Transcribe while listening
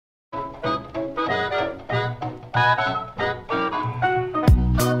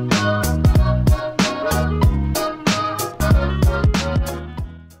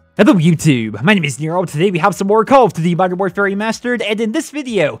Hello YouTube, my name is Nero. Today we have some more Call of Duty Modern Warfare Remastered, and in this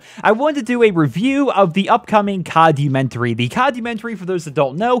video, I wanted to do a review of the upcoming CODumentary. The CODumentary, for those that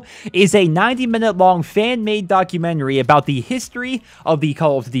don't know, is a 90-minute long fan-made documentary about the history of the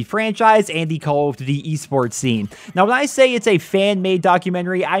Call of Duty franchise and the Call of Duty esports scene. Now, when I say it's a fan-made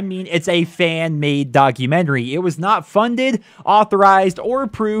documentary, I mean it's a fan-made documentary. It was not funded, authorized, or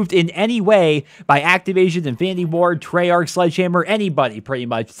approved in any way by Activision, Infinity Ward, Treyarch, Sledgehammer, anybody, pretty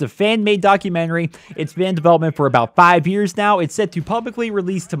much. It's a fan-made documentary. It's been in development for about 5 years now. It's set to publicly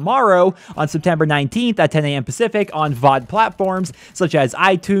release tomorrow on September 19th at 10 a.m. Pacific on VOD platforms such as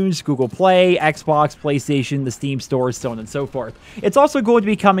iTunes, Google Play, Xbox, PlayStation, the Steam stores, so on and so forth. It's also going to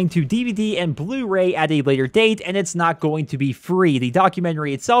be coming to DVD and Blu-ray at a later date, and it's not going to be free. The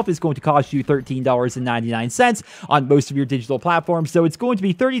documentary itself is going to cost you $13.99 on most of your digital platforms, so it's going to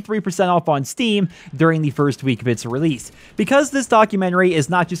be 33% off on Steam during the first week of its release. Because this documentary is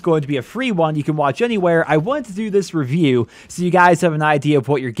not just going to be a free one you can watch anywhere, I wanted to do this review so you guys have an idea of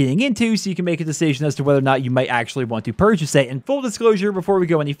what you're getting into, so you can make a decision as to whether or not you might actually want to purchase it. And full disclosure, before we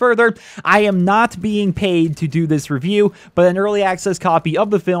go any further, I am not being paid to do this review, but an early access copy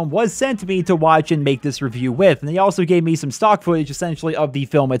of the film was sent to me to watch and make this review with. And they also gave me some stock footage, essentially, of the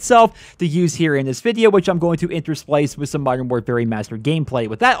film itself to use here in this video, which I'm going to intersplice with some Modern Warfare Remastered gameplay.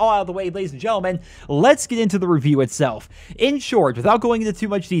 With that all out of the way, ladies and gentlemen, let's get into the review itself. In short, without going into too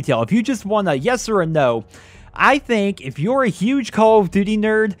much detail, if you just want a yes or a no, I think if you're a huge Call of Duty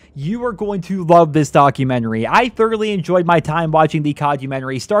nerd, you are going to love this documentary. I thoroughly enjoyed my time watching the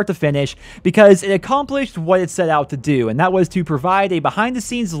CODumentary start to finish because it accomplished what it set out to do, and that was to provide a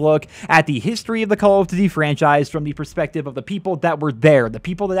behind-the-scenes look at the history of the Call of Duty franchise from the perspective of the people that were there, the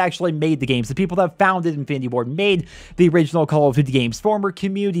people that actually made the games, the people that founded Infinity Ward, made the original Call of Duty games, former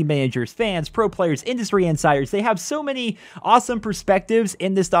community managers, fans, pro players, industry insiders. They have so many awesome perspectives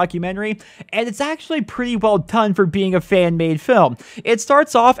in this documentary, and it's actually pretty well done for being a fan-made film. It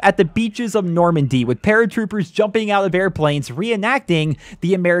starts off at the beaches of Normandy with paratroopers jumping out of airplanes reenacting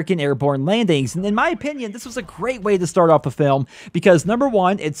the American airborne landings. And in my opinion, this was a great way to start off the film because number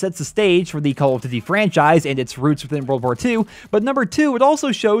one, it sets the stage for the Call of Duty franchise and its roots within World War II, but number two, it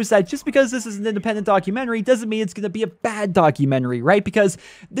also shows that just because this is an independent documentary doesn't mean it's going to be a bad documentary, right? Because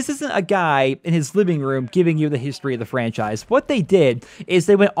this isn't a guy in his living room giving you the history of the franchise. What they did is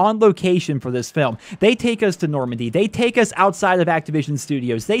they went on location for this film. They take us to Normandy. They take us outside of Activision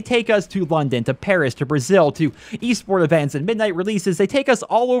Studios. They take us to London, to Paris, to Brazil, to esport events and midnight releases. They take us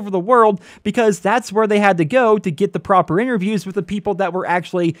all over the world because that's where they had to go to get the proper interviews with the people that were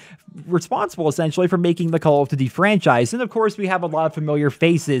actually responsible, essentially, for making the Call of Duty franchise. And of course, we have a lot of familiar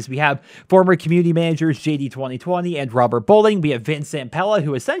faces. We have former community managers JD 2020 and Robert Bowling. We have Vince Zampella,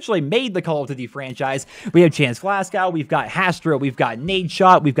 who essentially made the Call of Duty franchise. We have Chance Glasgow. We've got Hastro. We've got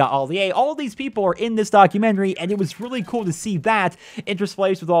Nadeshot. We've got Ollier. All of these people are in this documentary, and it was really cool to see that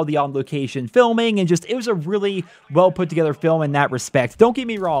interspliced with all the on-location filming, and just, it was a really well put together film in that respect. Don't get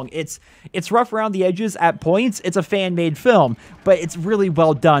me wrong, it's rough around the edges at points. It's a fan-made film, but it's really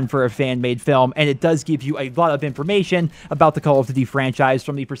well done for a fan-made film, and it does give you a lot of information about the Call of Duty franchise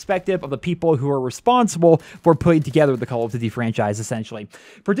from the perspective of the people who are responsible for putting together the Call of Duty franchise, essentially.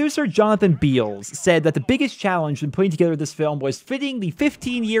 Producer Jonathan Beals said that the biggest challenge in putting together this film was fitting the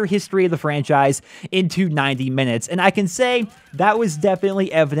 15-year history of the franchise into 90 minutes, and I can say that was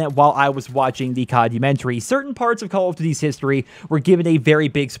definitely evident while I was watching the CODumentary. Certain parts of Call of Duty's history were given a very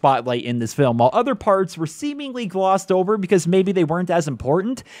big spotlight in this film, while other parts were seemingly glossed over because maybe they weren't as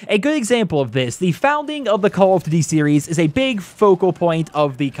important. A good example of this, the founding of the Call of Duty series, is a big focal point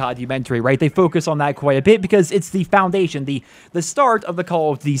of the CODumentary, right? They focus on that quite a bit because it's the foundation, the start of the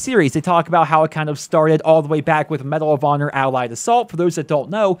Call of Duty series. They talk about how it kind of started all the way back with Medal of Honor Allied Assault. For those that don't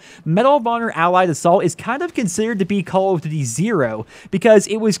know, Medal of Honor Allied Assault is kind of considered to be Call of Duty Zero because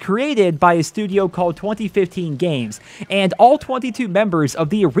it was created by a studio called 2015 Games, and all 22 members of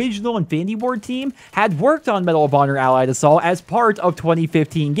the original Infinity Ward team had worked on Medal of Honor Allied Assault as part of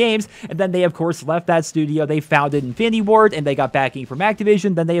 2015 Games, and then they of course left that studio. They founded Infinity Ward and they got backing from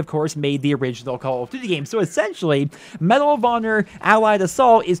Activision. Then they of course made the original Call of Duty game. So essentially, Medal of Honor Allied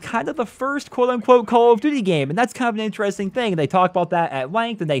Assault is kind of the first quote-unquote Call of Duty game, and that's kind of an interesting thing. And they talk about that at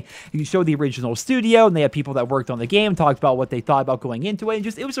length, and they show the original studio CSGO, and they had people that worked on the game, talked about what they thought about going into it, and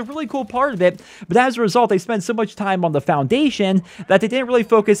just, it was a really cool part of it. But as a result, they spent so much time on the foundation that they didn't really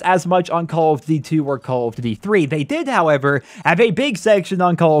focus as much on Call of Duty 2 or Call of Duty 3. They did, however, have a big section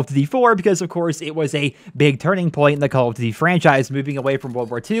on Call of Duty 4 because, of course, it was a big turning point in the Call of Duty franchise, moving away from World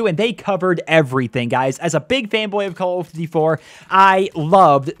War II, and they covered everything, guys. As a big fanboy of Call of Duty 4, I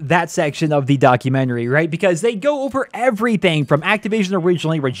loved that section of the documentary, right? Because they go over everything from Activision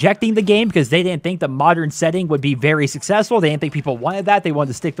originally rejecting the game because they didn't think the modern setting would be very successful. They didn't think people wanted that. They wanted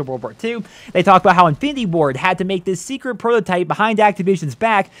to stick to World War II. They talk about how Infinity Ward had to make this secret prototype behind Activision's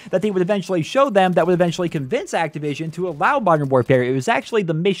back that they would eventually show them, that would eventually convince Activision to allow Modern Warfare. It was actually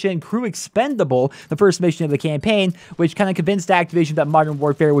the mission Crew Expendable, the first mission of the campaign, which kind of convinced Activision that Modern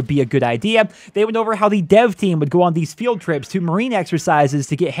Warfare would be a good idea. They went over how the dev team would go on these field trips to marine exercises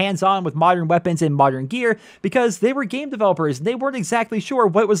to get hands-on with modern weapons and modern gear because they were game developers and they weren't exactly sure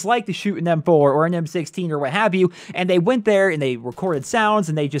what it was like to shoot an M4 or an M16 or what have you, and they went there and they recorded sounds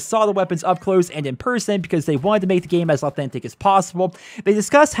and they just saw the weapons up close and in person because they wanted to make the game as authentic as possible. They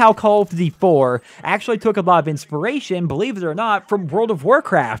discussed how Call of Duty 4 actually took a lot of inspiration, believe it or not, from World of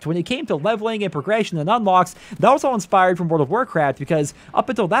Warcraft. When it came to leveling and progression and unlocks, that was all inspired from World of Warcraft because up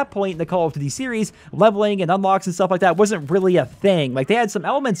until that point in the Call of Duty series, leveling and unlocks and stuff like that wasn't really a thing. Like, they had some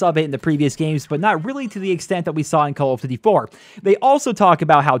elements of it in the previous games, but not really to the extent that we saw in Call of Duty 4. They also talk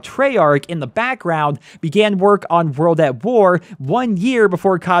about how Treyarch, in the background, began work on World at War 1 year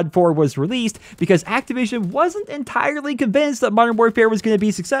before COD 4 was released because Activision wasn't entirely convinced that Modern Warfare was going to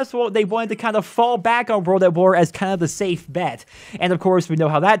be successful. They wanted to kind of fall back on World at War as kind of the safe bet. And of course, we know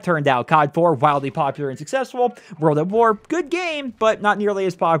how that turned out. COD 4, wildly popular and successful. World at War, good game, but not nearly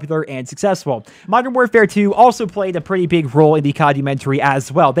as popular and successful. Modern Warfare 2 also played a pretty big role in the CODumentary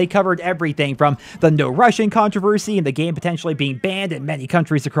as well. They covered everything from the No Russian controversy and the game potentially being banned in many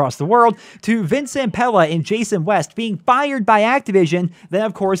countries across the world, to Vince Zampella and Jason West being fired by Activision, then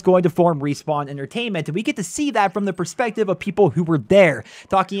of course going to form Respawn Entertainment. And we get to see that from the perspective of people who were there,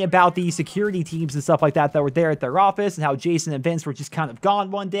 talking about the security teams and stuff like that that were there at their office and how Jason and Vince were just kind of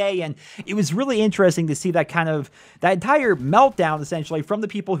gone one day. And it was really interesting to see that kind of, that entire meltdown essentially from the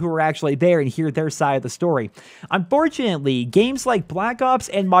people who were actually there and hear their side of the story. Unfortunately, games like Black Ops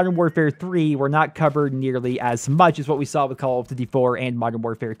and Modern Warfare 3 were not covered nearly as much as what we saw with Call of Duty 4 and Modern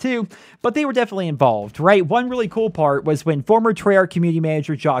Warfare 2, but they were definitely involved, right? One really cool part was when former Treyarch community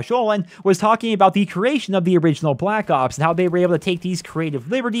manager Josh Olin was talking about the creation of the original Black Ops and how they were able to take these creative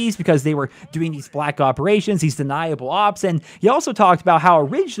liberties because they were doing these black operations, these deniable ops, and he also talked about how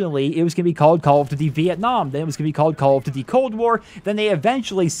originally it was going to be called Call of Duty Vietnam, then it was going to be called Call of Duty Cold War, then they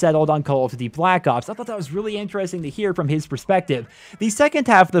eventually settled on Call of Duty Black Ops. I thought that was really interesting to hear from his perspective. The second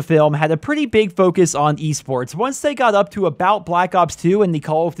half of the film had a pretty big focus on esports. Once they got up to about Black Ops 2 and the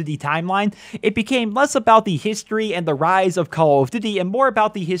Call of Duty timeline, it became less about the history and the rise of Call of Duty and more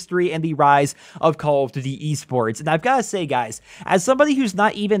about the history and the rise of Call of Duty esports. And I've got to say, guys, as somebody who's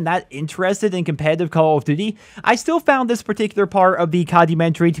not even that interested in competitive Call of Duty, I still found this particular part of the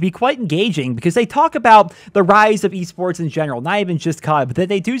CODumentary to be quite engaging because they talk about the rise of esports in general, not even just COD, but then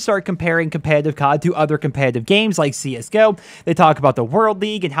they do start comparing competitive COD to other competitive games like CSGO. They talk about the World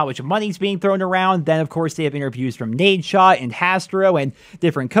League and how much money's being thrown around. Then, of course, they have interviews from Nadeshot and Hastro and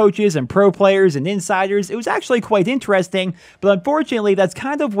different coaches and pro players and insiders. It was actually quite interesting, but unfortunately, that's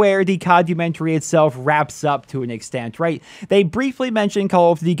kind of where the CODumentary itself wraps up to an extent, right? They briefly mention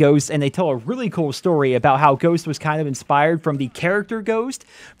Call of Duty Ghost, and they tell a really cool story about how Ghost was kind of inspired from the character Ghost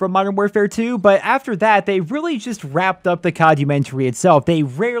from Modern Warfare 2, but after that, they really just wrapped up the CODumentary itself. They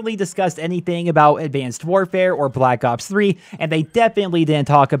rarely discussed anything about Advanced Warfare or Black Ops 3, and they definitely didn't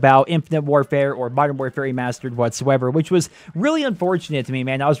talk about Infinite Warfare or Modern Warfare Remastered whatsoever, which was really unfortunate to me,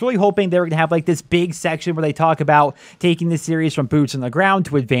 man. I was really hoping they were going to have like this big section where they talk about taking the series from boots on the ground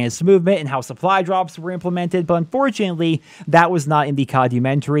to advanced movement and how supply drops were implemented, but unfortunately, that was not in the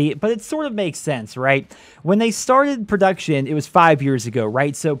CODumentary, but it sort of makes sense, right? When they started production, it was 5 years ago,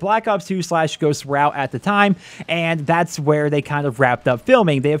 right? So Black Ops 2/Ghosts were out at the time, and that's where they kind of wrapped up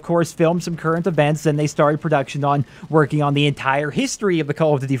filming. They, of course, filmed some current events, and they started production on working on the entire history of the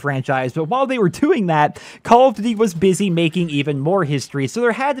Call of Duty franchise, but while they were doing that, Call of Duty was busy making even more history, so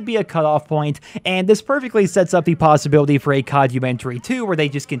there had to be a cutoff point, and this perfectly sets up the possibility for a CODumentary 2, where they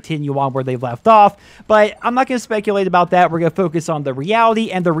just continue on where they left off, but I'm not going to speculate about that. We're going to focus on the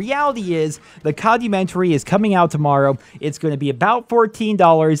reality, and the reality is the CODumentary is coming out tomorrow. It's going to be about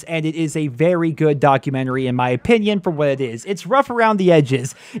 $14, and it is a very good documentary, in my opinion, for what it is. It's rough around the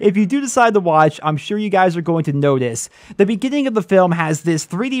edges. If you do decide to watch, I'm sure you guys are going to notice. The beginning of the film has this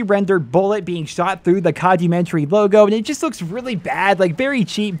 3D rendered bullet being shot through the CODumentary logo, and it just looks really bad, like very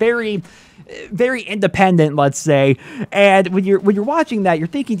cheap, very very independent, let's say. And when you're watching that, you're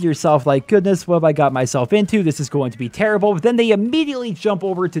thinking to yourself, like, goodness, what have I got myself into? This is going to be terrible. But then they immediately jump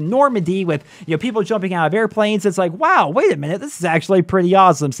over to Normandy with, people jumping out of airplanes. It's like, wow, wait a minute, this is actually pretty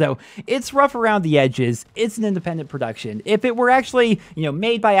awesome. So it's rough around the edges. It's an independent production. If it were actually,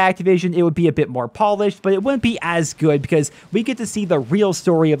 made by Activision, it would be a bit more polished, but it wouldn't be as good because we get to see the real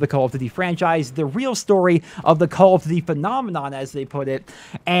story of the Call of Duty franchise, the real story of the Call of Duty phenomenon, as they put it.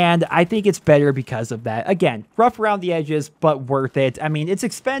 And I think it's better because of that. Again, rough around the edges, but worth it. I mean, it's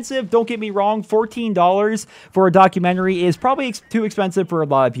expensive. Don't get me wrong. $14 for a documentary is probably too expensive for a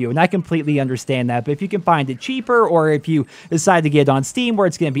lot of you, and I completely understand that. But if you can find it cheaper, or if you decide to get it on Steam where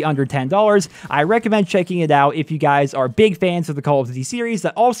it's going to be under $10, I recommend checking it out if you guys are big fans of the Call of Duty series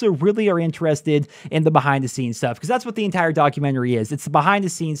that also really are interested in the behind-the-scenes stuff, because that's what the entire documentary is. It's the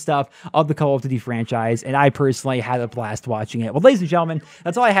behind-the-scenes stuff of the Call of Duty franchise, and I personally had a blast watching it. Well, ladies and gentlemen,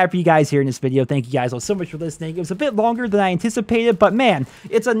 that's all I have for you guys here in this video. Thank you guys all so much for listening. It was a bit longer than I anticipated, but man,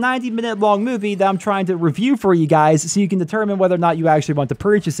 it's a 90-minute long movie that I'm trying to review for you guys so you can determine whether or not you actually want to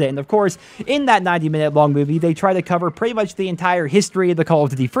purchase it. And of course, in that 90-minute long movie, they try to cover pretty much the entire history of the Call of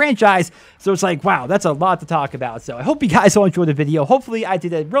Duty franchise, so it's like, wow, that's a lot to talk about. So I hope you guys all enjoyed the video. Hopefully, I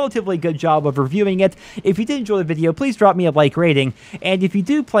did a relatively good job of reviewing it. If you did enjoy the video, please drop me a like rating. And if you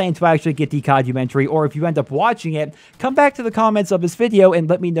do plan to actually get the CODumentary, or if you end up watching it, come back to the comments of this video and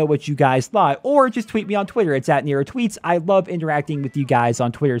let me know what you guys thought. Or just tweet me on Twitter. It's at NeroTweets. I love interacting with you guys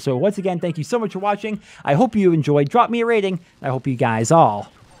on Twitter. So once again, thank you so much for watching. I hope you enjoyed. Drop me a rating. I hope you guys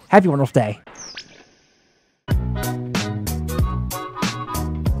all have a wonderful day.